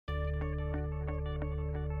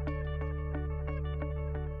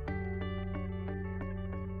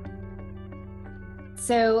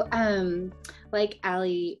Like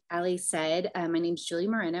Ali said, my name's Julie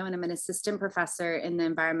Moreno, and I'm an assistant professor in the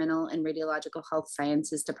Environmental and Radiological Health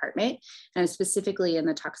Sciences Department, and I'm specifically in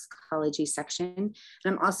the toxicology section. And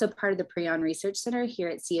I'm also part of the Prion Research Center here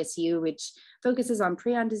at CSU, which focuses on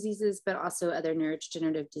prion diseases, but also other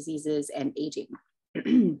neurodegenerative diseases and aging.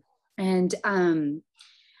 And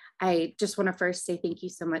I just want to first say thank you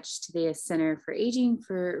so much to the Center for Aging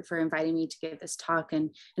for inviting me to give this talk,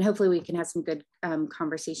 and hopefully we can have some good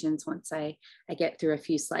conversations once I get through a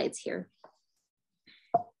few slides here.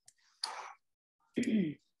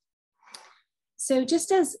 So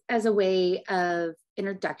just as a way of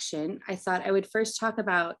introduction, I thought I would first talk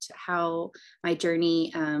about how my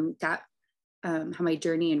journey how my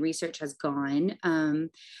journey in research has gone.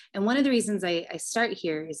 And one of the reasons I start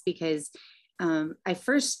here is because I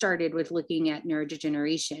first started with looking at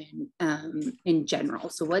neurodegeneration in general.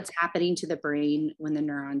 So what's happening to the brain when the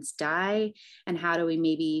neurons die, and how do we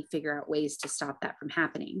maybe figure out ways to stop that from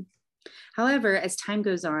happening? However, as time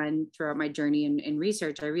goes on throughout my journey in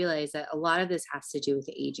research, I realized that a lot of this has to do with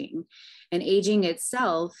aging. And aging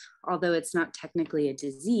itself, although it's not technically a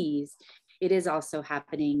disease, it is also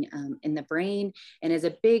happening in the brain and is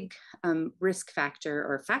a big risk factor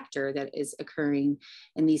or factor that is occurring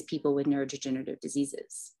in these people with neurodegenerative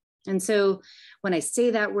diseases. And so when I say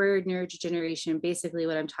that word neurodegeneration, basically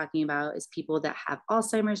what I'm talking about is people that have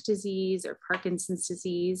Alzheimer's disease or Parkinson's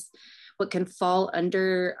disease. What can fall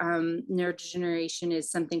under neurodegeneration is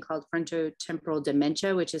something called frontotemporal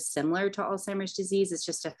dementia, which is similar to Alzheimer's disease. It's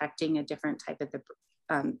just affecting a different type of the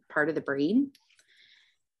part of the brain.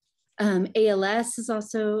 ALS is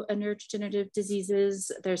also a neurodegenerative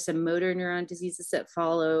diseases. There's some motor neuron diseases that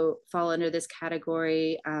fall under this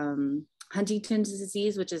category. Huntington's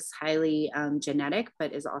disease, which is highly genetic,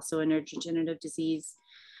 but is also a neurodegenerative disease.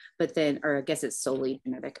 But then, or I guess it's solely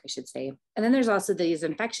genetic, I should say. And then there's also these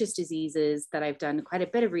infectious diseases that I've done quite a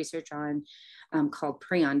bit of research on called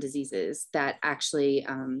prion diseases that actually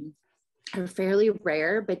are fairly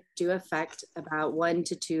rare, but do affect about 1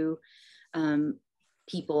 to 2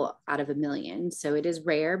 people out of 1 million. So it is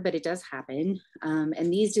rare, but it does happen.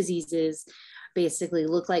 And these diseases basically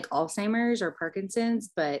look like Alzheimer's or Parkinson's,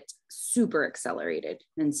 but super accelerated.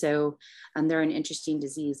 And so they're an interesting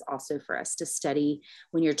disease also for us to study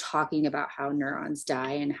when you're talking about how neurons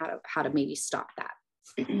die and how to maybe stop that.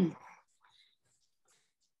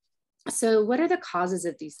 So what are the causes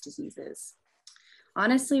of these diseases?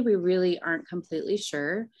 Honestly, we really aren't completely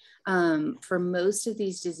sure. For most of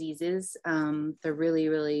these diseases, there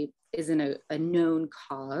really isn't a known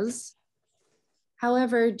cause.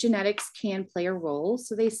 However, genetics can play a role.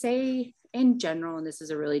 So they say in general, and this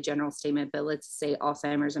is a really general statement, but let's say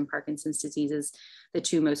Alzheimer's and Parkinson's diseases, the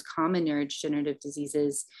 2 most common neurodegenerative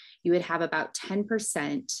diseases, you would have about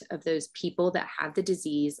 10% of those people that have the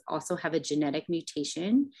disease also have a genetic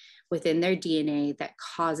mutation within their DNA that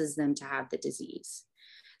causes them to have the disease.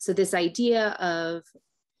 So this idea of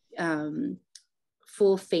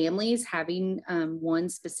full families having one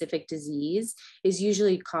specific disease is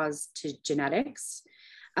usually caused to genetics.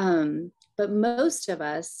 But most of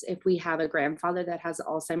us, if we have a grandfather that has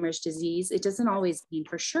Alzheimer's disease, it doesn't always mean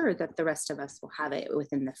for sure that the rest of us will have it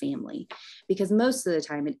within the family, because most of the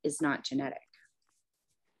time it is not genetic,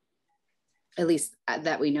 at least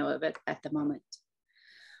that we know of it at the moment.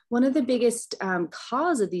 One of the biggest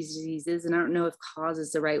cause of these diseases, and I don't know if cause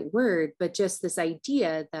is the right word, but just this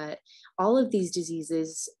idea that all of these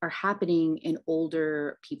diseases are happening in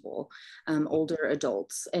older people, older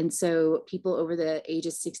adults. And so people over the age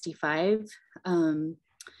of 65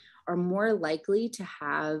 are more likely to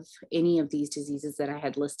have any of these diseases that I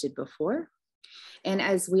had listed before. And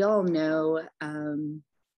as we all know,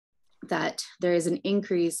 that there is an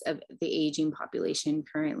increase of the aging population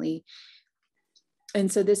currently. And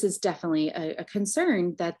so this is definitely a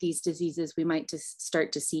concern that these diseases we might just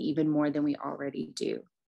start to see even more than we already do.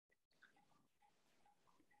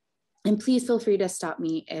 And please feel free to stop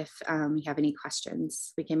me if you have any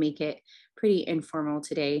questions. We can make it pretty informal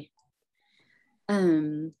today.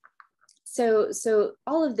 So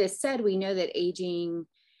all of this said, we know that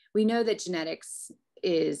genetics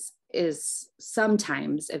is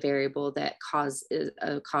sometimes a variable that is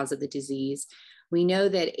a cause of the disease. We know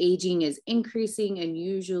that aging is increasing, and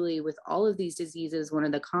usually with all of these diseases, one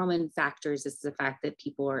of the common factors is the fact that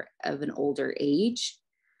people are of an older age.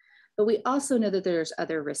 But we also know that there's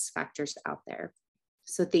other risk factors out there.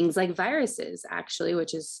 So things like viruses, actually,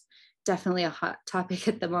 which is definitely a hot topic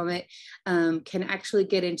at the moment, can actually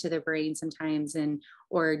get into the brain sometimes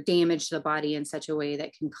or damage the body in such a way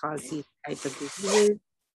that can cause these types of diseases.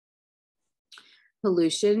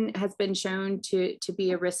 Pollution has been shown to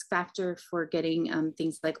be a risk factor for getting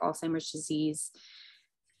things like Alzheimer's disease.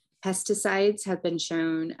 Pesticides have been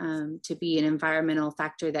shown to be an environmental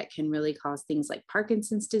factor that can really cause things like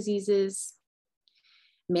Parkinson's diseases.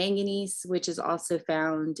 Manganese, which is also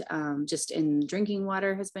found just in drinking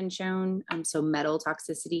water, has been shown. So metal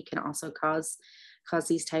toxicity can also cause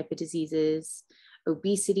these type of diseases.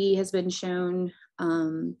 Obesity has been shown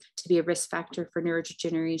to be a risk factor for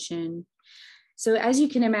neurodegeneration. So as you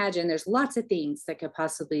can imagine, there's lots of things that could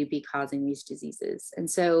possibly be causing these diseases. And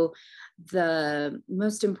so the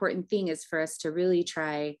most important thing is for us to really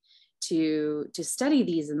try to study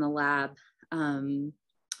these in the lab,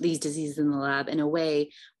 these diseases in the lab, in a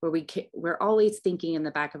way where we're always thinking in the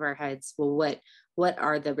back of our heads, well, what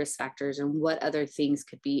are the risk factors and what other things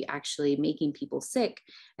could be actually making people sick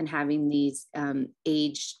and having these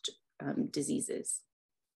aged diseases.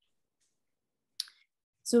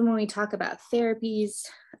 So when we talk about therapies,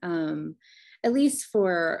 at least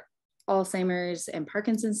for Alzheimer's and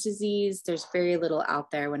Parkinson's disease, there's very little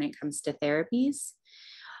out there when it comes to therapies.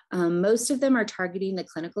 Most of them are targeting the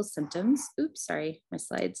clinical symptoms. Oops, sorry, my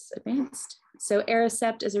slides advanced. So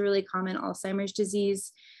Aricept is a really common Alzheimer's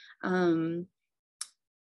disease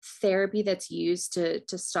therapy that's used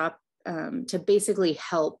to stop, to basically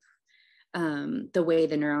help the way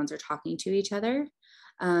the neurons are talking to each other.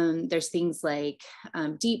 There's things like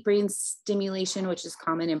deep brain stimulation, which is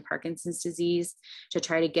common in Parkinson's disease, to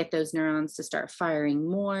try to get those neurons to start firing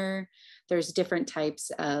more. There's different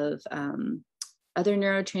types of other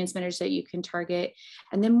neurotransmitters that you can target.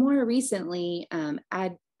 And then more recently,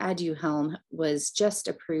 Aduhelm was just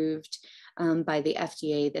approved by the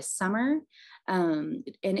FDA this summer. And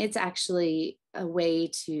it's actually a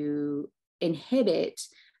way to inhibit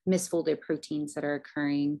misfolded proteins that are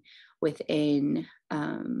occurring within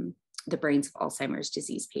the brains of Alzheimer's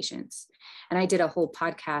disease patients. And I did a whole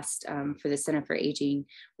podcast for the Center for Aging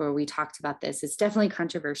where we talked about this. It's definitely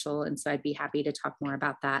controversial, and so I'd be happy to talk more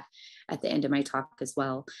about that at the end of my talk as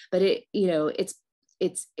well. But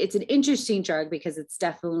it's an interesting drug because it's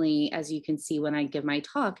definitely, as you can see when I give my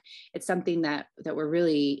talk, it's something that we're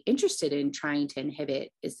really interested in trying to inhibit,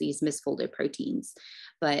 is these misfolded proteins.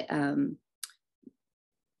 But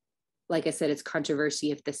like I said, it's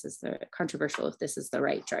controversial if this is the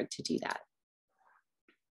right drug to do that.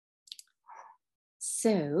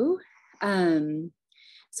 So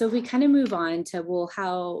if we kind of move on to,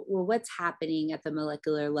 what's happening at the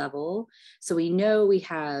molecular level? So we know we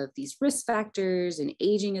have these risk factors, and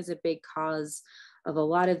aging is a big cause of a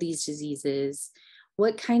lot of these diseases.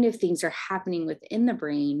 What kind of things are happening within the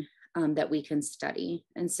brain that we can study?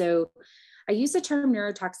 And so I use the term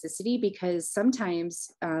neurotoxicity because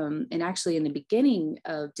sometimes, and actually in the beginning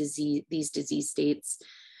of these disease states,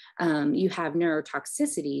 you have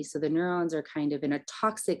neurotoxicity. So the neurons are kind of in a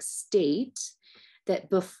toxic state that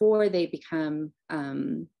before they become,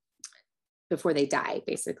 before they die,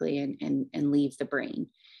 basically, and leave the brain.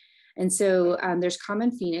 And so there's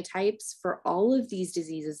common phenotypes for all of these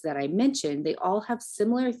diseases that I mentioned. They all have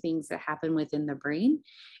similar things that happen within the brain.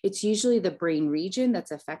 It's usually the brain region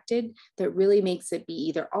that's affected that really makes it be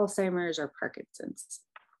either Alzheimer's or Parkinson's.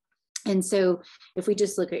 And so if we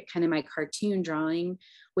just look at kind of my cartoon drawing,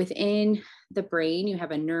 within the brain, you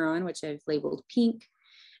have a neuron, which I've labeled pink.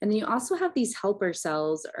 And then you also have these helper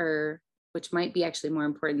cells, which might be actually more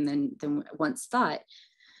important than once thought.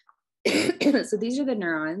 So these are the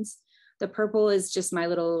neurons. The purple is just my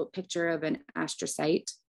little picture of an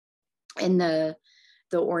astrocyte. And the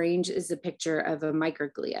orange is a picture of a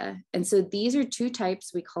microglia. And so these are two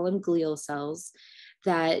types, we call them glial cells,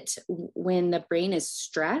 that when the brain is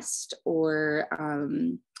stressed or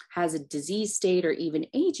has a disease state or even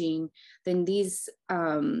aging, then these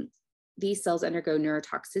cells undergo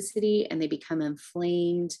neurotoxicity and they become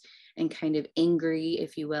inflamed and kind of angry,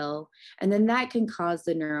 if you will. And then that can cause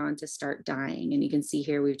the neuron to start dying. And you can see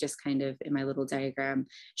here, we've just kind of, in my little diagram,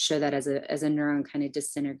 show that as a neuron kind of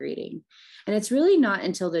disintegrating. And it's really not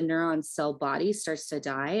until the neuron cell body starts to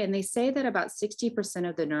die. And they say that about 60%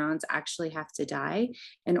 of the neurons actually have to die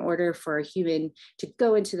in order for a human to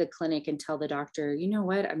go into the clinic and tell the doctor, you know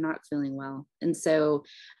what, I'm not feeling well. And so,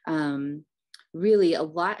 really, a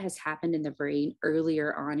lot has happened in the brain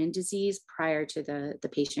earlier on in disease prior to the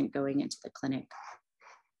patient going into the clinic.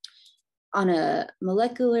 On a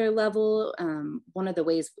molecular level, one of the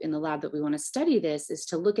ways in the lab that we want to study this is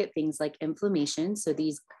to look at things like inflammation. So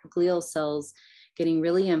these glial cells getting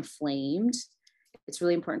really inflamed. It's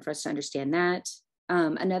really important for us to understand that.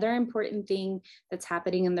 Another important thing that's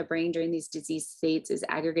happening in the brain during these disease states is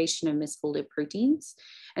aggregation of misfolded proteins.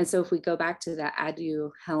 And so if we go back to that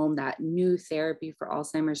Aduhelm, that new therapy for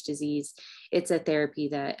Alzheimer's disease, it's a therapy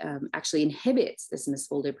that actually inhibits this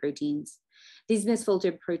misfolded proteins. These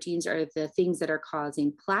misfolded proteins are the things that are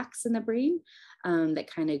causing plaques in the brain that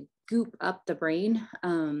kind of goop up the brain,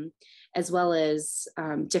 as well as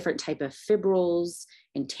different type of fibrils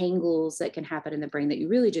and tangles that can happen in the brain that you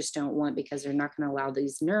really just don't want because they're not going to allow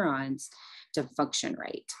these neurons to function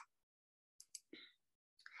right.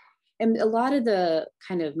 And a lot of the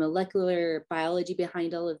kind of molecular biology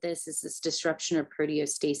behind all of this is this disruption of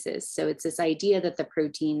proteostasis. So it's this idea that the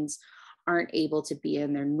proteins aren't able to be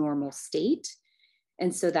in their normal state.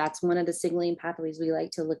 And so that's one of the signaling pathways we like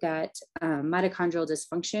to look at, mitochondrial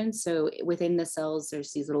dysfunction. So within the cells,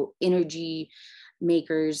 there's these little energy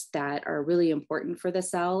makers that are really important for the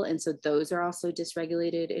cell. And so those are also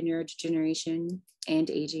dysregulated in neurodegeneration and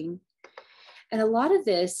aging. And a lot of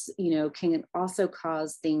this, can also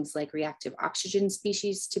cause things like reactive oxygen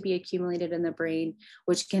species to be accumulated in the brain,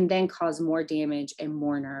 which can then cause more damage and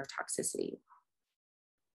more neurotoxicity.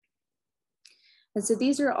 And so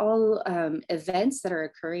these are all events that are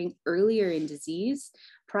occurring earlier in disease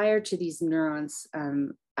prior to these neurons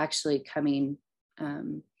actually coming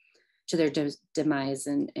to their demise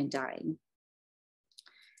and dying.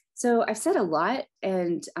 So I've said a lot,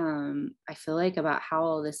 and I feel like about how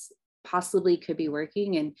all this possibly could be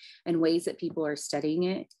working and ways that people are studying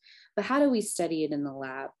it. But how do we study it in the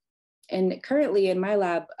lab? And currently in my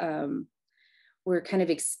lab, we're kind of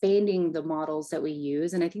expanding the models that we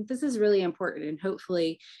use. And I think this is really important. And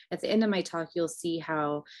hopefully at the end of my talk, you'll see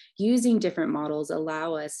how using different models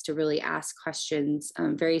allow us to really ask questions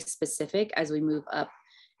very specific as we move up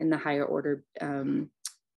in the higher order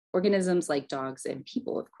organisms like dogs and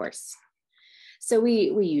people, of course. So we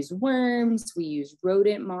use worms, we use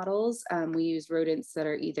rodent models. We use rodents that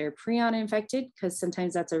are either prion infected, because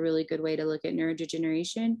sometimes that's a really good way to look at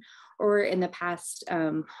neurodegeneration, or in the past,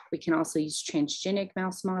 we can also use transgenic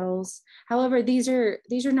mouse models. However, these are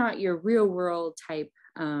not your real world type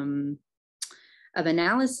of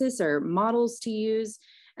analysis or models to use.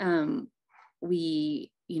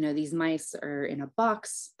 These mice are in a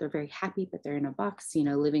box. They're very happy, but they're in a box,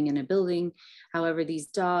 living in a building. However, these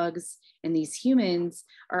dogs and these humans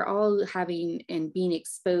are all having and being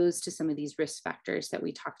exposed to some of these risk factors that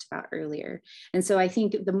we talked about earlier. And so I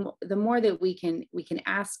think the more that we can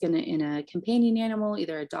ask in a companion animal,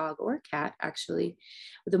 either a dog or a cat, actually,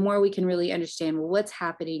 the more we can really understand, well, what's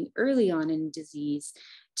happening early on in disease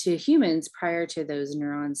to humans prior to those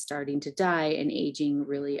neurons starting to die and aging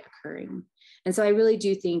really occurring. And so I really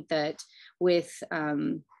do think that with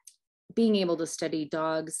being able to study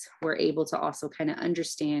dogs, we're able to also kind of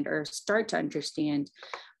understand or start to understand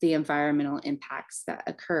the environmental impacts that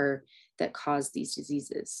occur that cause these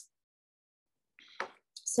diseases.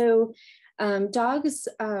 So dogs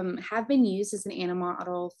have been used as an animal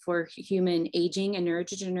model for human aging and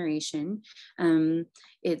neurodegeneration.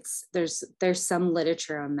 There's some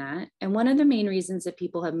literature on that. And one of the main reasons that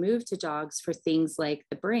people have moved to dogs for things like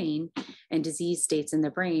the brain and disease states in the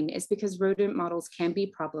brain is because rodent models can be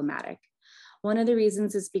problematic. One of the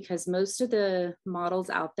reasons is because most of the models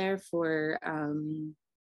out there for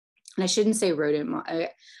and I shouldn't say rodent, I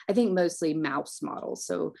think mostly mouse models.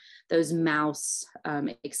 So those mouse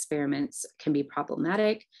experiments can be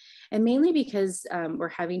problematic, and mainly because we're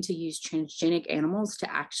having to use transgenic animals to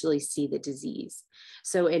actually see the disease.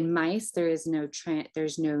 So in mice, there's no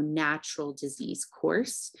natural disease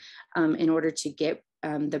course. In order to get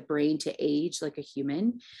the brain to age like a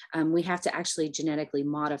human, we have to actually genetically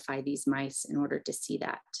modify these mice in order to see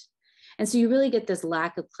that. And so you really get this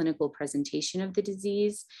lack of clinical presentation of the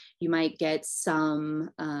disease. You might get some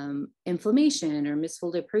inflammation or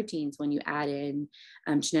misfolded proteins when you add in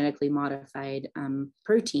genetically modified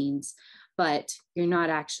proteins, but you're not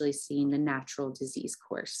actually seeing the natural disease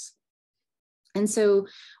course. And so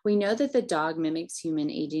we know that the dog mimics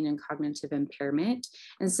human aging and cognitive impairment.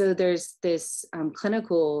 And so there's this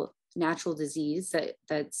clinical natural disease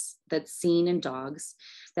that's seen in dogs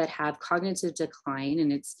that have cognitive decline,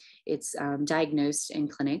 and it's diagnosed in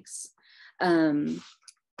clinics. It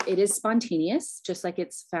is spontaneous, just like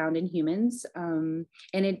it's found in humans, and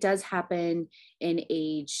it does happen in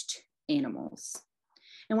aged animals.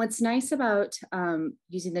 And what's nice about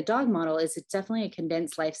using the dog model is it's definitely a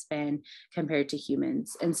condensed lifespan compared to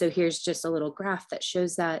humans. And so here's just a little graph that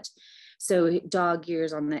shows that. So dog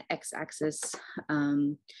years on the x-axis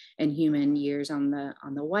and human years on the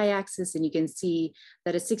y-axis, and you can see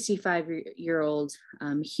that a 65-year-old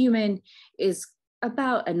human is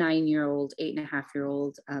about a 9-year-old,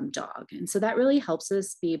 8.5-year-old dog. And so that really helps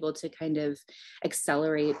us be able to kind of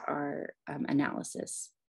accelerate our analysis.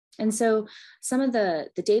 And so some of the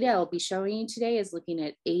data I'll be showing you today is looking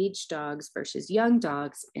at aged dogs versus young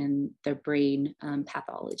dogs in their brain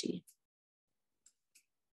pathology.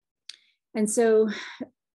 And so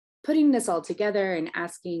putting this all together and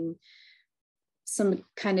asking some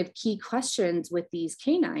kind of key questions with these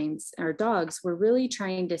canines or dogs, we're really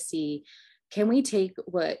trying to see, can we take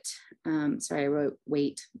what, sorry, I wrote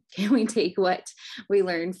wait, can we take what we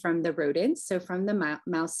learned from the rodents? So from the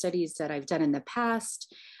mouse studies that I've done in the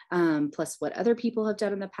past, plus what other people have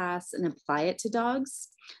done in the past, and apply it to dogs.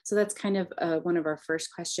 So that's kind of one of our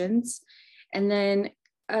first questions. And then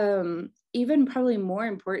even probably more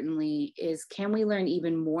importantly is, can we learn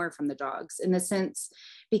even more from the dogs, in the sense,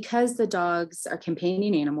 because the dogs are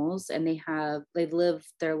companion animals and they live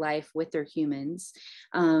their life with their humans,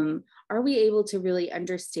 are we able to really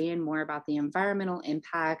understand more about the environmental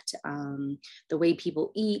impact, the way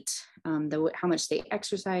people eat, how much they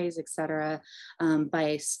exercise, et cetera,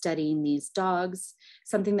 by studying these dogs,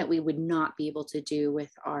 something that we would not be able to do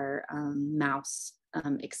with our mouse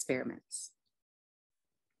experiments.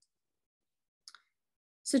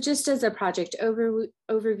 So just as a project overview,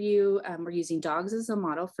 we're using dogs as a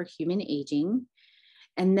model for human aging.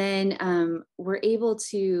 And then we're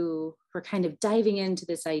kind of diving into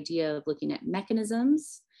this idea of looking at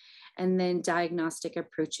mechanisms and then diagnostic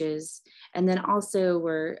approaches. And then also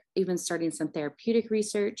we're even starting some therapeutic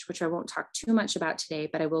research, which I won't talk too much about today,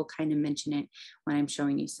 but I will kind of mention it when I'm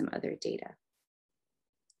showing you some other data.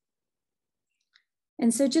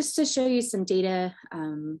 And so just to show you some data,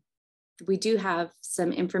 we do have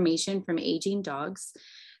some information from aging dogs.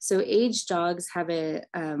 So aged dogs have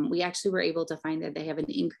we actually were able to find that they have an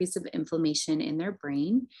increase of inflammation in their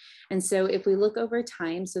brain. And so if we look over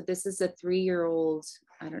time, so this is a 3-year-old,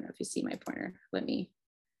 I don't know if you see my pointer, let me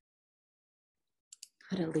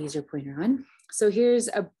put a laser pointer on. So here's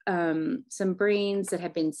some brains that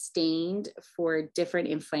have been stained for different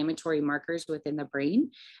inflammatory markers within the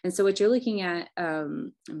brain. And so what you're looking at,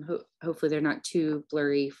 hopefully they're not too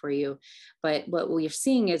blurry for you, but what we're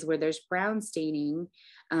seeing is where there's brown staining,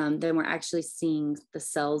 then we're actually seeing the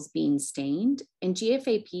cells being stained. And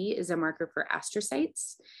GFAP is a marker for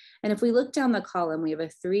astrocytes. And if we look down the column, we have a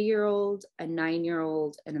 3-year-old, a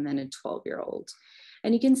 9-year-old, and then a 12-year-old.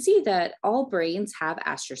 And you can see that all brains have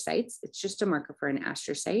astrocytes. It's just a marker for an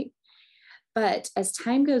astrocyte. But as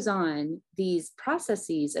time goes on, these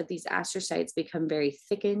processes of these astrocytes become very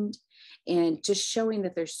thickened and just showing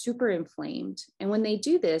that they're super inflamed. And when they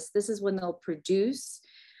do this, this is when they'll produce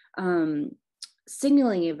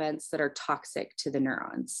signaling events that are toxic to the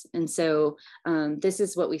neurons. And so this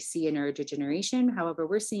is what we see in neurodegeneration. However,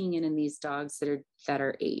 we're seeing it in these dogs that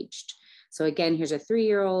are aged. So again, here's a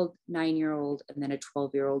 3-year-old, 9-year-old, and then a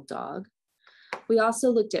 12-year-old dog. We also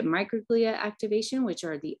looked at microglia activation, which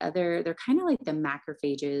are they're kind of like the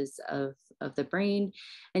macrophages of the brain.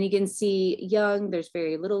 And you can see young, there's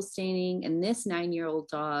very little staining. And this 9-year-old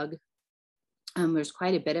dog, there's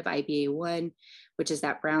quite a bit of IBA1, which is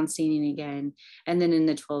that brown staining again. And then in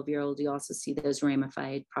the 12-year-old, you also see those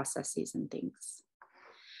ramified processes and things.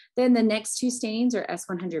 Then the next two stains are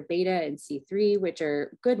S100 beta and C3, which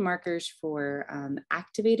are good markers for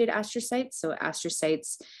activated astrocytes. So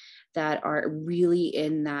astrocytes that are really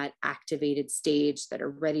in that activated stage that are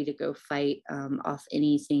ready to go fight off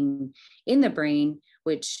anything in the brain,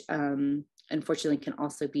 which unfortunately can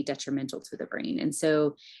also be detrimental to the brain. And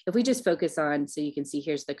so if we just focus on, so you can see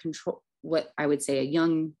here's the control, what I would say a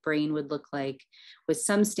young brain would look like with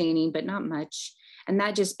some staining, but not much. And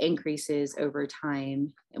that just increases over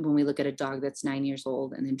time when we look at a dog that's 9 years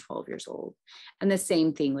old and then 12 years old. And the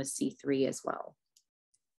same thing with C3 as well.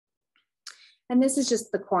 And this is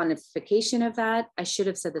just the quantification of that. I should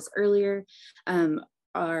have said this earlier.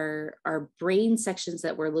 Our brain sections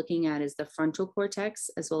that we're looking at is the frontal cortex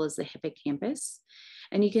as well as the hippocampus.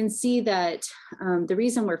 And you can see that the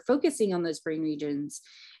reason we're focusing on those brain regions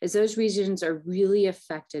is those regions are really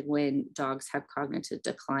affected when dogs have cognitive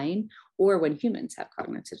decline or when humans have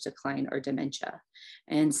cognitive decline or dementia.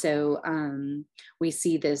 And so we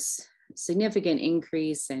see this significant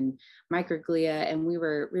increase in microglia. And we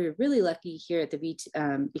were really lucky here at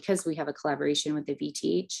the because we have a collaboration with the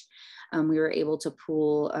VTH, we were able to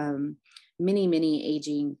pool many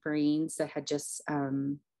aging brains that had just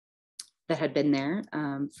that had been there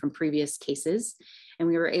from previous cases. And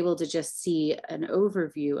we were able to just see an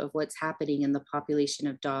overview of what's happening in the population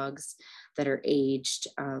of dogs that are aged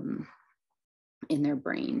in their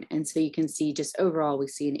brain. And so you can see just overall, we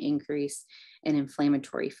see an increase in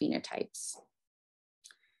inflammatory phenotypes.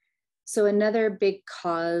 So another big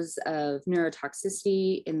cause of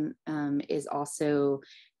neurotoxicity is also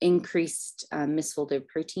increased misfolded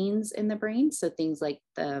proteins in the brain. So things like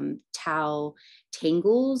the tau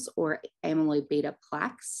tangles or amyloid beta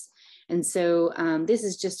plaques. And so this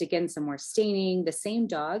is just, again, some more staining, the same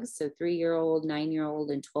dogs, so 3-year-old,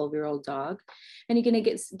 9-year-old, and 12-year-old dog. And you're going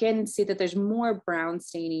to again see that there's more brown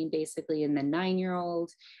staining basically in the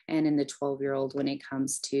 9-year-old and in the 12-year-old when it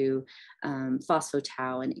comes to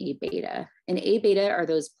phospho-tau and A-beta. And A-beta are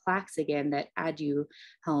those plaques, again, that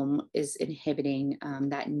Aduhelm is inhibiting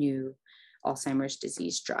that new Alzheimer's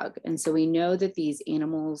disease drug. And so we know that these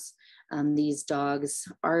animals, these dogs,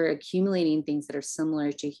 are accumulating things that are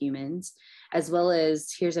similar to humans, as well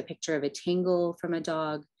as, here's a picture of a tangle from a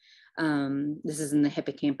dog. This is in the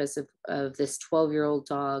hippocampus of this 12-year-old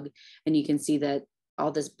dog. And you can see that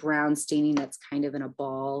all this brown staining that's kind of in a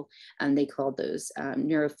ball, and they call those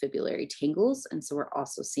neurofibrillary tangles. And so we're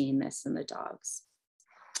also seeing this in the dogs.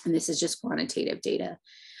 And this is just quantitative data.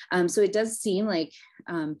 So it does seem like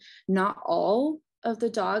not all of the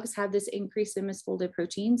dogs have this increase in misfolded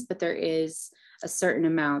proteins, but there is a certain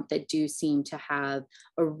amount that do seem to have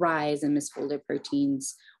a rise in misfolded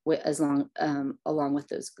proteins along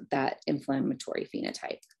with that inflammatory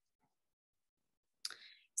phenotype.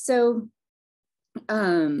 So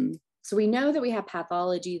we know that we have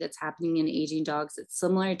pathology that's happening in aging dogs. It's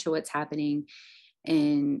similar to what's happening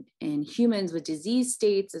in humans with disease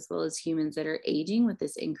states, as well as humans that are aging with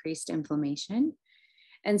this increased inflammation.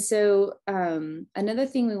 And so another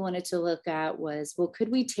thing we wanted to look at was, well, could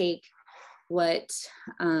we take what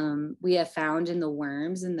we have found in the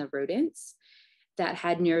worms and the rodents that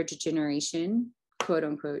had neurodegeneration, quote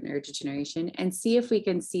unquote neurodegeneration, and see if we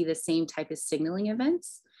can see the same type of signaling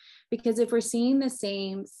events? Because if we're seeing the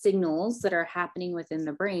same signals that are happening within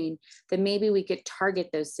the brain, then maybe we could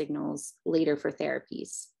target those signals later for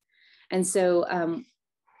therapies. And so,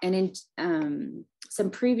 and in some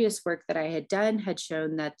previous work that I had done had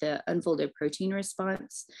shown that the unfolded protein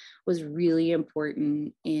response was really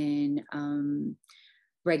important in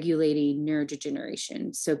regulating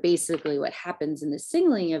neurodegeneration. So basically what happens in the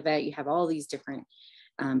signaling event, you have all these different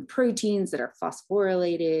proteins that are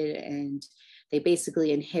phosphorylated, and they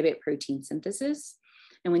basically inhibit protein synthesis.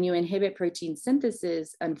 And when you inhibit protein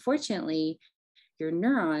synthesis, unfortunately, your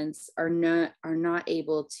neurons are not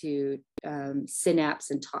able to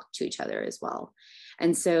synapse and talk to each other as well.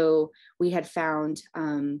 And so we had found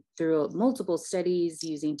through multiple studies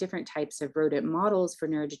using different types of rodent models for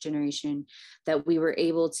neurodegeneration that we were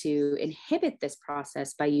able to inhibit this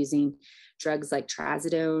process by using drugs like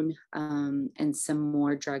trazodone and some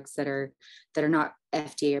more drugs that are not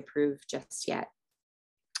FDA approved just yet.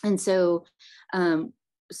 And so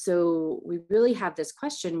so we really have this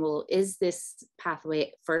question, well, is this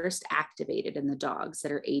pathway first activated in the dogs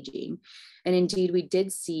that are aging? And indeed, we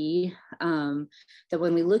did see that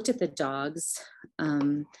when we looked at the dogs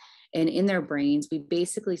and in their brains, we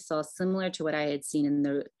basically saw, similar to what I had seen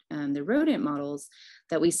in the rodent models,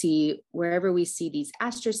 that we see wherever we see these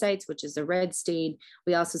astrocytes, which is the red stain,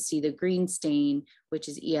 we also see the green stain, which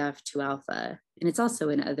is EF2 alpha. And it's also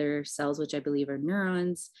in other cells, which I believe are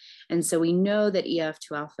neurons. And so we know that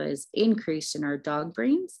EF2 alpha is increased in our dog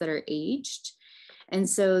brains that are aged. And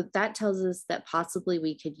so that tells us that possibly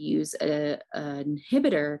we could use an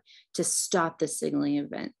inhibitor to stop the signaling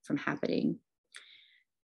event from happening.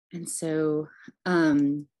 And so,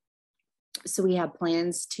 so we have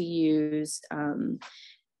plans to use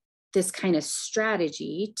this kind of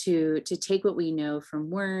strategy to take what we know from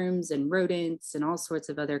worms and rodents and all sorts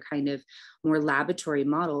of other kind of more laboratory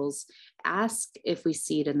models, ask if we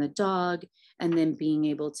see it in the dog, and then being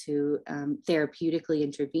able to therapeutically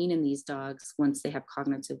intervene in these dogs once they have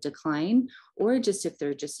cognitive decline, or just if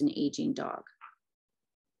they're just an aging dog.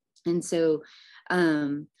 And so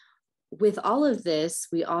with all of this,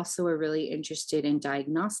 we also are really interested in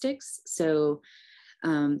diagnostics. So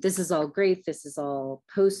this is all great. This is all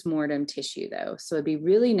post-mortem tissue though. So it'd be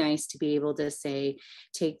really nice to be able to say,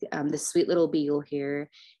 take the sweet little beagle here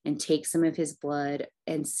and take some of his blood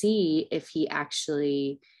and see if he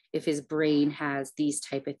actually, if his brain has these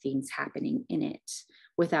type of things happening in it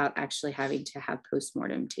without actually having to have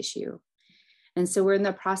post-mortem tissue. And so we're in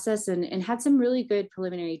the process and had some really good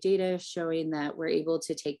preliminary data showing that we're able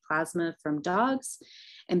to take plasma from dogs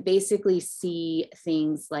and basically see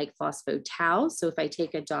things like phospho-tau. So if I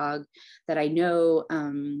take a dog that I know,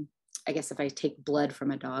 I guess if I take blood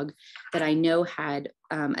from a dog that I know had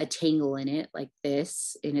a tangle in it like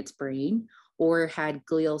this in its brain, or had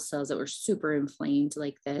glial cells that were super inflamed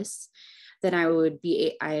like this, then I would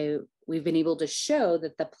we've been able to show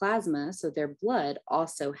that the plasma, so their blood,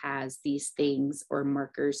 also has these things or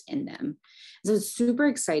markers in them. So it's super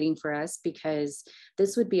exciting for us because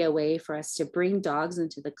this would be a way for us to bring dogs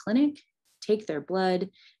into the clinic, take their blood,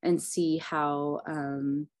 and see how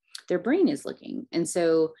their brain is looking. And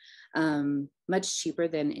so much cheaper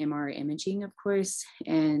than MR imaging, of course,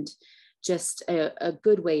 and just a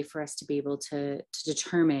good way for us to be able to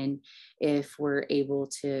determine if we're able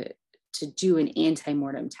to do an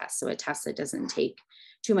anti-mortem test. So a test that doesn't take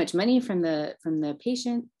too much money from the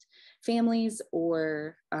patient families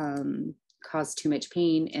or cause too much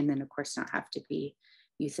pain, and then of course not have to be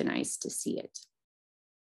euthanized to see it.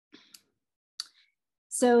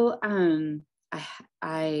 So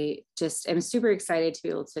I just am super excited to be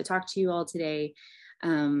able to talk to you all today.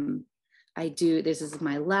 This is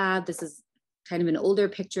my lab. This is kind of an older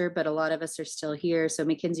picture, but a lot of us are still here. So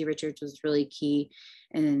Mackenzie Richards was really key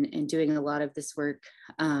in doing a lot of this work,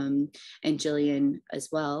 and Jillian as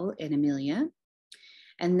well, and Amelia.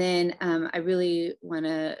 And then I really want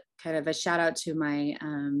to kind of a shout out to my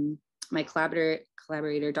my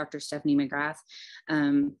collaborator, Dr. Stephanie McGrath.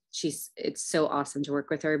 It's so awesome to work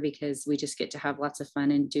with her because we just get to have lots of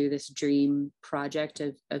fun and do this dream project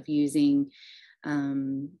of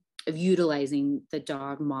utilizing the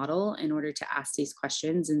dog model in order to ask these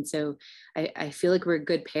questions. And so I feel like we're a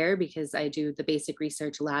good pair because I do the basic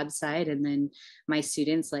research lab side, and then my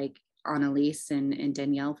students like Annalise and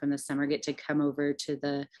Danielle from the summer get to come over to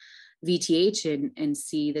the VTH and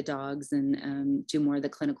see the dogs and do more of the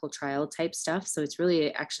clinical trial type stuff. So it's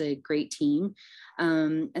really actually a great team.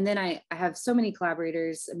 And then I have so many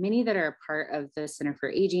collaborators, many that are a part of the Center for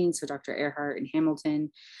Aging. So Dr. Earhart and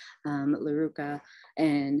Hamilton, LaRuca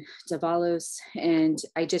and Davalos. And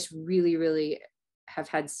I just really, really have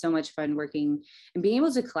had so much fun working and being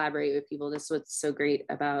able to collaborate with people. This is what's so great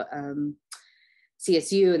about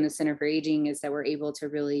CSU and the Center for Aging is that we're able to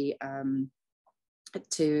really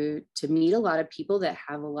to meet a lot of people that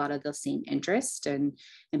have a lot of the same interest and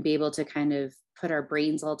be able to kind of put our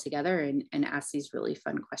brains all together and ask these really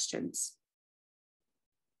fun questions.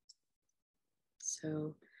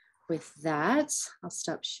 So with that, I'll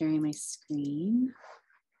stop sharing my screen.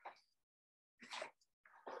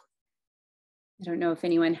 I don't know if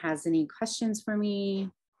anyone has any questions for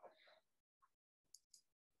me.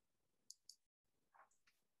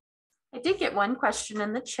 I did get one question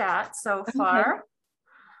in the chat so far.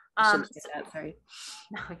 Sorry.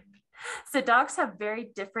 So dogs have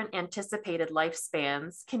very different anticipated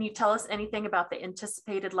lifespans. Can you tell us anything about the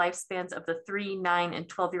anticipated lifespans of the 3, 9, and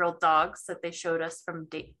 12-year-old dogs that they showed us from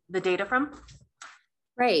the data from?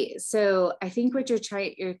 Right. So I think what you're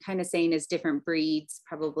kind of saying is different breeds,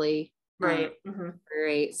 probably. Right.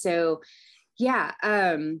 Right. So yeah,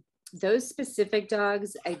 those specific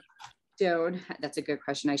dogs, that's a good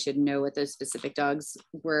question. I should know what those specific dogs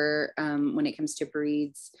were when it comes to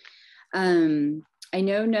breeds. I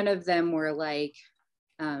know none of them were like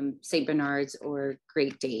St. Bernards or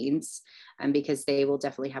Great Danes because they will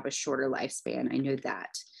definitely have a shorter lifespan. I know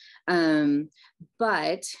that.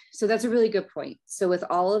 But so that's a really good point. So with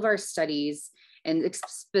all of our studies and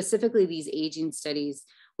specifically these aging studies,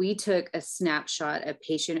 we took a snapshot of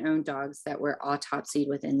patient-owned dogs that were autopsied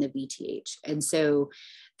within the VTH. And so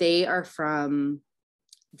they're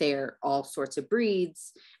all sorts of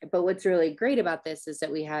breeds. But what's really great about this is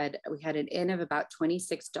that we had an N of about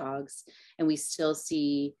 26 dogs, and we still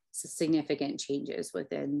see significant changes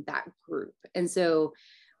within that group. And so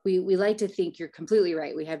we like to think you're completely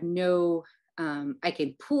right. We have no, I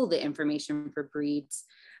can pull the information for breeds,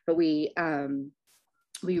 but we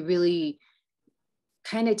really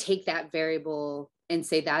kind of take that variable and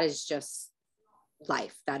say that is just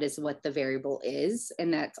life. That is what the variable is.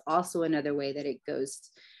 And that's also another way that it goes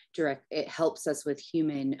direct. It helps us with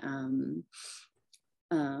human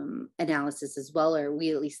analysis as well, or we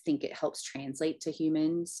at least think it helps translate to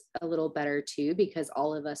humans a little better too, because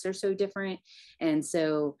all of us are so different. And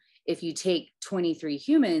so if you take 23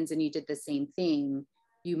 humans and you did the same thing,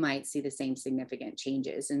 you might see the same significant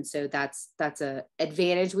changes. And so that's a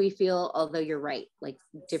advantage we feel, although you're right, like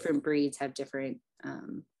different breeds have different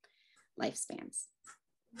lifespans.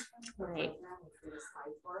 Right.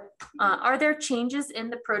 Are there changes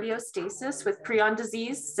in the proteostasis with prion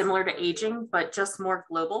disease similar to aging, but just more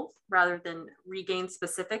global rather than regain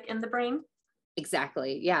specific in the brain?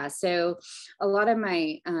 Exactly. Yeah. So a lot of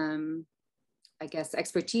my, I guess,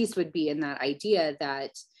 expertise would be in that idea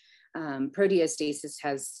that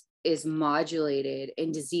proteostasis is modulated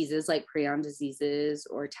in diseases like prion diseases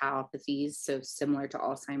or tauopathies, so similar to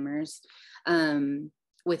Alzheimer's,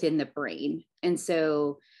 within the brain. And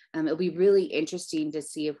so it'll be really interesting to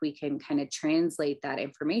see if we can kind of translate that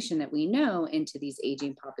information that we know into these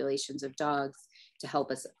aging populations of dogs to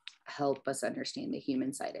help us understand the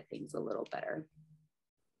human side of things a little better.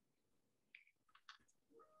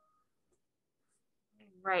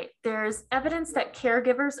 Right. There's evidence that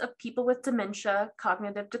caregivers of people with dementia,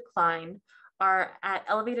 cognitive decline, are at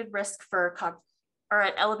elevated risk for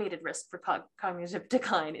cognitive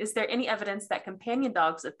decline. Is there any evidence that companion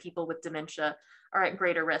dogs of people with dementia are at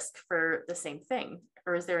greater risk for the same thing?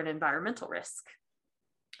 Or is there an environmental risk?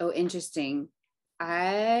 Oh, interesting.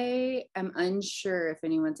 I am unsure if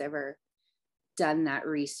anyone's ever done that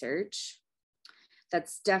research.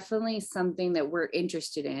 That's definitely something that we're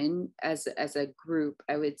interested in as a group,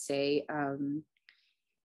 I would say.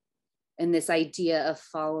 And this idea of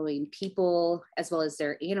following people as well as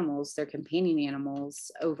their animals, their companion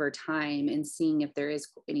animals over time, and seeing if there is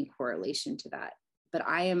any correlation to that. But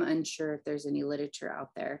I am unsure if there's any literature out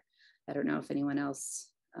there. I don't know if anyone else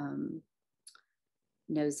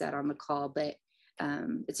knows that on the call, but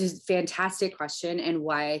it's a fantastic question, and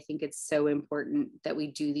why I think it's so important that we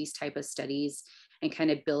do these type of studies and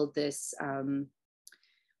kind of build this.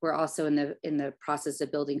 We're also in the process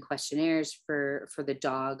of building questionnaires for the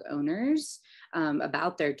dog owners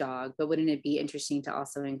about their dog, but wouldn't it be interesting to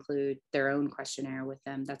also include their own questionnaire with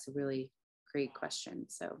them? That's a really great question.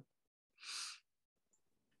 So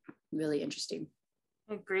really interesting.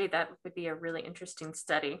 I agree. That would be a really interesting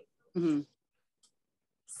study. Mm-hmm.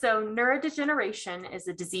 So neurodegeneration is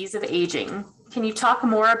a disease of aging. Can you talk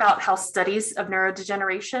more about how studies of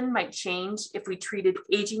neurodegeneration might change if we treated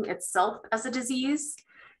aging itself as a disease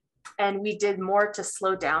and we did more to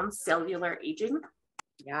slow down cellular aging?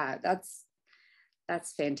 Yeah, that's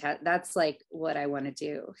fantastic. That's like what I want to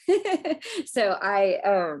do. So I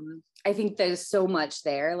think there's so much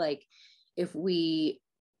there. Like if we're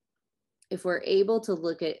able to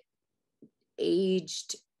look at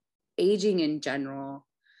aging in general,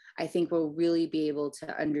 I think we'll really be able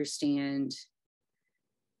to understand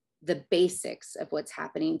the basics of what's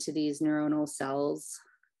happening to these neuronal cells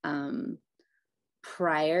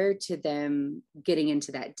prior to them getting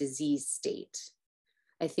into that disease state.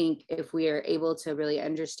 I think if we are able to really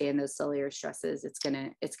understand those cellular stresses, it's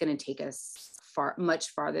gonna take us much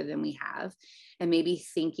farther than we have. And maybe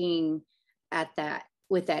thinking at that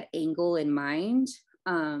with that angle in mind,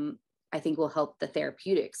 I think will help the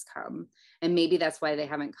therapeutics come. And maybe that's why they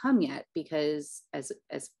haven't come yet, because as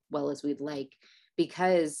well as we'd like,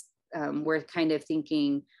 because we're kind of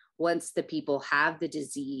thinking once the people have the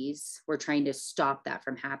disease, we're trying to stop that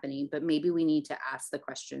from happening. But maybe we need to ask the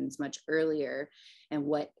questions much earlier, and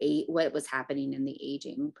what was happening in the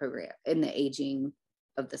aging program, in the aging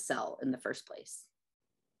of the cell in the first place.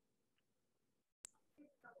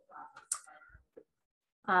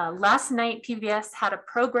 Last night, PBS had a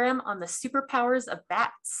program on the superpowers of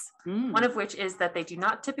bats, one of which is that they do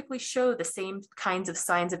not typically show the same kinds of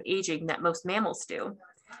signs of aging that most mammals do.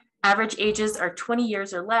 Average ages are 20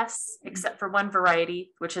 years or less, except for one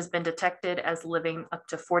variety, which has been detected as living up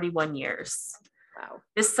to 41 years. Wow.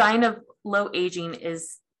 This sign of low aging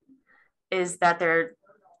is that their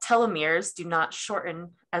telomeres do not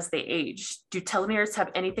shorten as they age. Do telomeres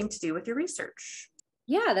have anything to do with your research?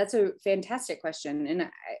 Yeah, that's a fantastic question. And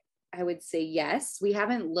I would say yes. We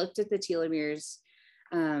haven't looked at the telomeres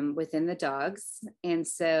within the dogs. And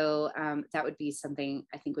so that would be something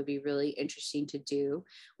I think would be really interesting to do.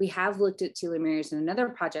 We have looked at telomeres in another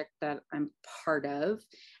project that I'm part of.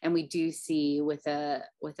 And we do see with a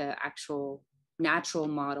actual natural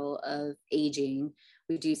model of aging,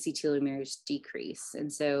 we do see telomeres decrease.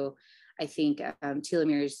 And so I think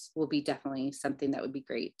telomeres will be definitely something that would be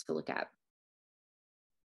great to look at.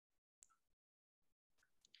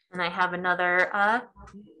 And I have another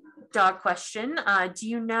dog question. Do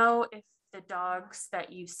you know if the dogs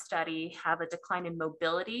that you study have a decline in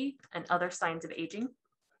mobility and other signs of aging?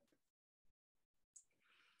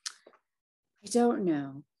 I don't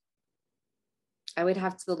know. I would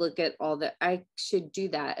have to look at I should do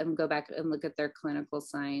that and go back and look at their clinical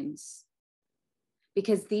signs.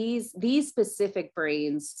 Because these specific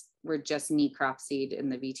brains were just necropsied in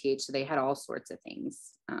the VTH. So they had all sorts of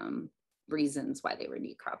things. Reasons why they were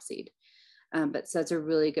necropsied. But so that's a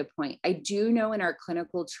really good point. I do know in our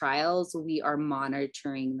clinical trials, we are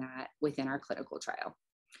monitoring that within our clinical trial,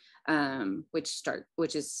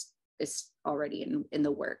 which is already in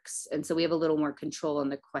the works. And so we have a little more control on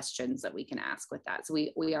the questions that we can ask with that. So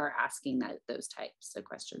we are asking those types of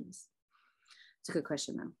questions. It's a good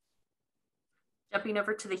question though. Jumping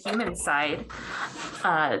over to the human side,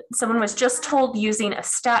 someone was just told using a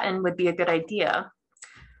statin would be a good idea.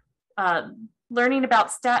 learning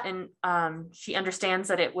about statin, she understands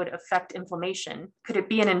that it would affect inflammation. Could it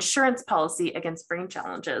be an insurance policy against brain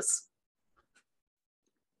challenges?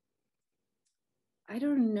 I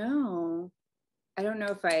don't know. I don't know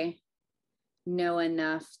if I know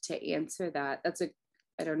enough to answer that.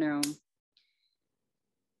 I don't know.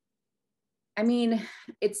 I mean,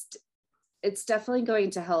 it's definitely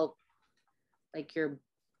going to help like your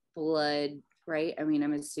blood, right? I mean,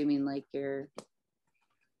 I'm assuming like your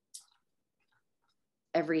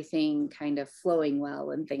everything kind of flowing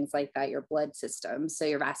well and things like that, your blood system, so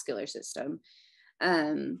your vascular system.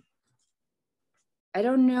 I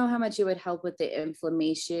don't know how much it would help with the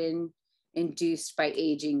inflammation induced by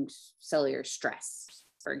aging cellular stress,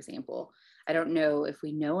 for example. I don't know if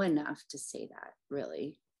we know enough to say that,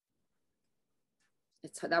 really.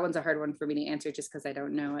 That one's a hard one for me to answer just because I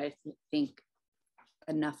don't know, I think,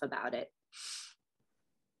 enough about it.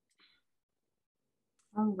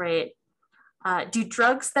 All right. Do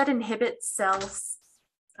drugs that inhibit cells,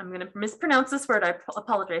 I'm going to mispronounce this word, I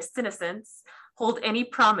apologize, senescence, hold any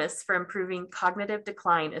promise for improving cognitive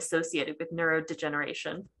decline associated with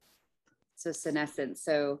neurodegeneration? So senescence.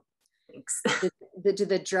 So thanks. Do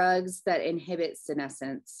the drugs that inhibit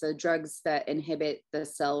senescence, so drugs that inhibit the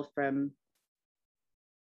cell from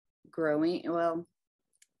growing, well,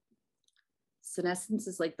 senescence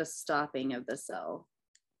is like the stopping of the cell.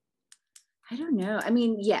 I don't know. I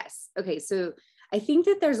mean, yes. Okay. So I think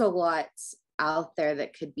that there's a lot out there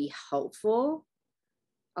that could be helpful.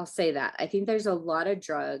 I'll say that. I think there's a lot of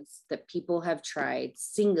drugs that people have tried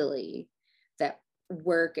singly that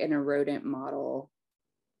work in a rodent model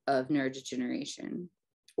of neurodegeneration,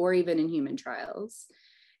 or even in human trials.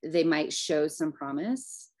 They might show some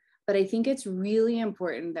promise, but I think it's really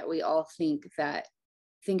important that we all think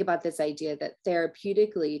about this idea that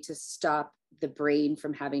therapeutically, to stop the brain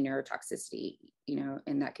from having neurotoxicity,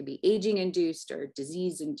 and that could be aging induced or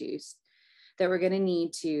disease induced, that we're going to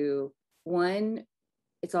need to, one,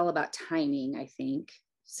 it's all about timing, I think.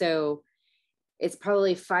 So it's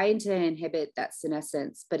probably fine to inhibit that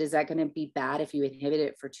senescence, but is that going to be bad if you inhibit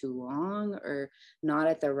it for too long or not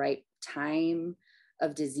at the right time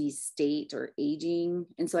of disease state or aging?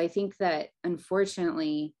 And so I think that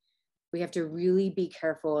unfortunately, we have to really be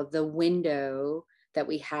careful of the window that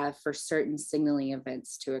we have for certain signaling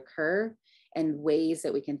events to occur and ways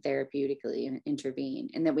that we can therapeutically intervene,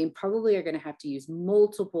 and that we probably are going to have to use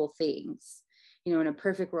multiple things. In a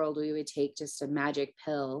perfect world, we would take just a magic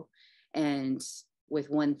pill and with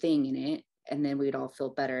one thing in it, and then we'd all feel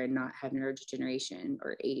better and not have neurodegeneration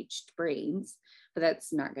or aged brains. But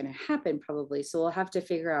that's not going to happen probably. So we'll have to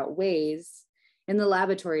figure out ways in the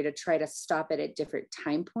laboratory to try to stop it at different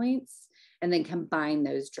time points and then combine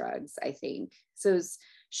those drugs, I think. So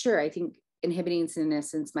sure, I think inhibiting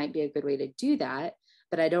senescence might be a good way to do that,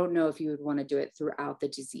 but I don't know if you would want to do it throughout the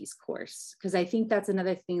disease course. Because I think that's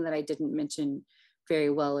another thing that I didn't mention very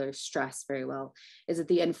well or stress very well, is that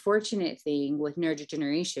the unfortunate thing with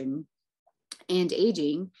neurodegeneration and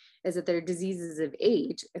aging is that they're diseases of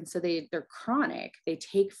age. And so they're chronic, they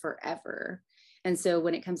take forever. And so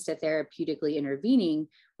when it comes to therapeutically intervening,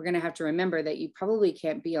 we're going to have to remember that you probably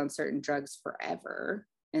can't be on certain drugs forever.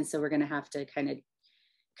 And so we're going to have to kind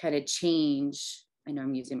of change, I know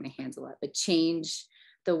I'm using my hands a lot, but change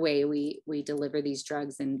the way we deliver these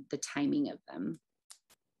drugs and the timing of them.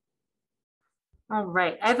 All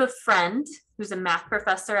right. I have a friend who's a math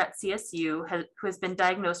professor at CSU who has been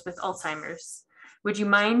diagnosed with Alzheimer's. Would you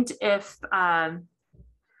mind if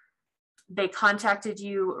they contacted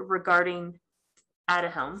you regarding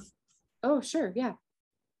Aduhelm? Oh, sure. Yeah.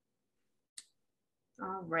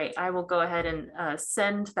 All right. I will go ahead and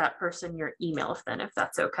send that person your email if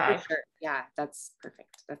that's okay. Oh, sure. Yeah, that's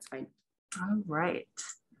perfect. That's fine. All right.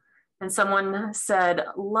 And someone said,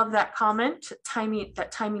 love that comment.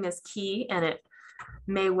 Timing is key, and it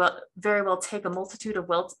may very well take a multitude of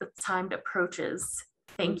well-timed approaches.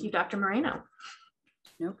 Thank you, Dr. Moreno.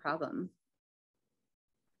 No problem.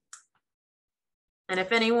 And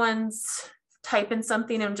if anyone's typing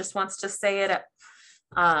something and just wants to say it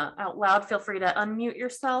out loud, feel free to unmute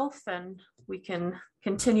yourself and we can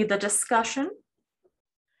continue the discussion.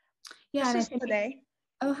 Yeah. This is Lene.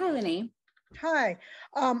 Oh, hi, Lene. Hi.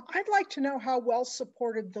 I'd like to know how well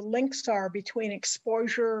supported the links are between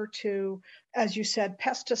exposure to, as you said,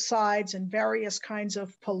 pesticides and various kinds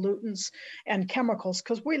of pollutants and chemicals,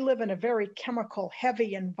 because we live in a very chemical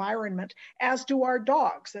heavy environment, as do our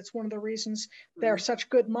dogs. That's one of the reasons they're such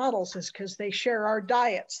good models, is because they share our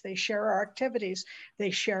diets, they share our activities,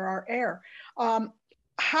 they share our air.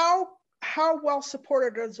 How well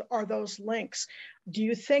supported are those links? Do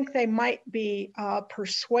you think they might be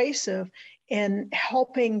persuasive in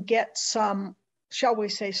helping get some shall we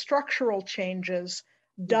say, structural changes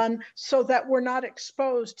done so that we're not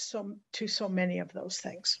exposed to so many of those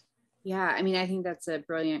things? Yeah, I mean, I think that's a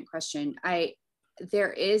brilliant question.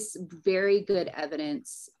 There is very good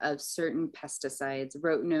evidence of certain pesticides.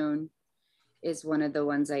 Rotenone is one of the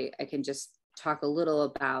ones I can just talk a little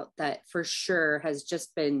about, that for sure has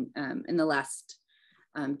just been in the last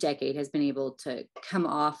decade has been able to come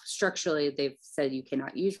off structurally. They've said you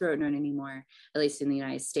cannot use rotenone anymore, at least in the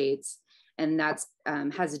United States. And that's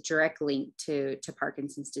has a direct link to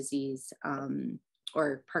Parkinson's disease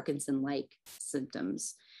or Parkinson-like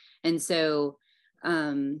symptoms. And so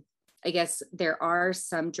I guess there are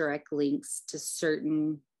some direct links to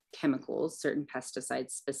certain chemicals, certain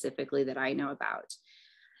pesticides specifically that I know about.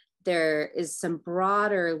 There is some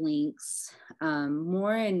broader links,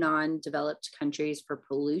 more in non-developed countries, for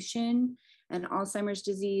pollution and Alzheimer's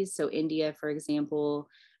disease. So India, for example,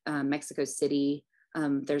 Mexico City,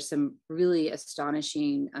 there's some really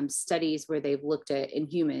astonishing studies where they've looked at in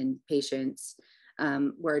human patients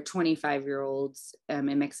where 25-year-olds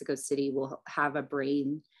in Mexico City will have a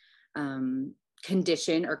brain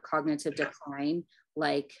condition or cognitive decline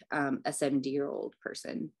like a 70-year-old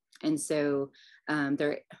person. And so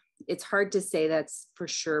it's hard to say that's for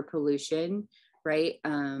sure pollution, right?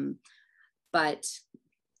 But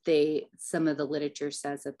some of the literature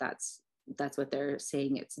says that that's what they're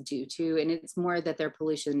saying it's due to. And it's more that they're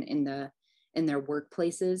pollution in their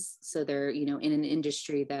workplaces. So they're, in an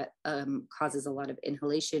industry that causes a lot of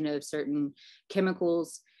inhalation of certain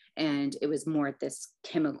chemicals. And it was more at this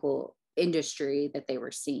chemical industry that they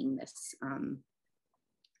were seeing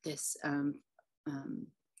this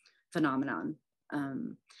phenomenon.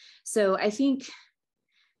 So I think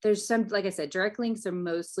there's some, like I said, direct links are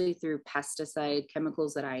mostly through pesticide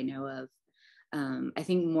chemicals that I know of. I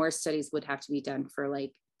think more studies would have to be done for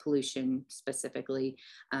like pollution specifically.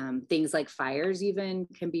 Things like fires even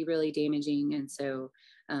can be really damaging. And so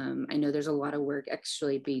I know there's a lot of work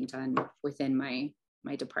actually being done within my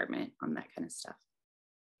department on that kind of stuff.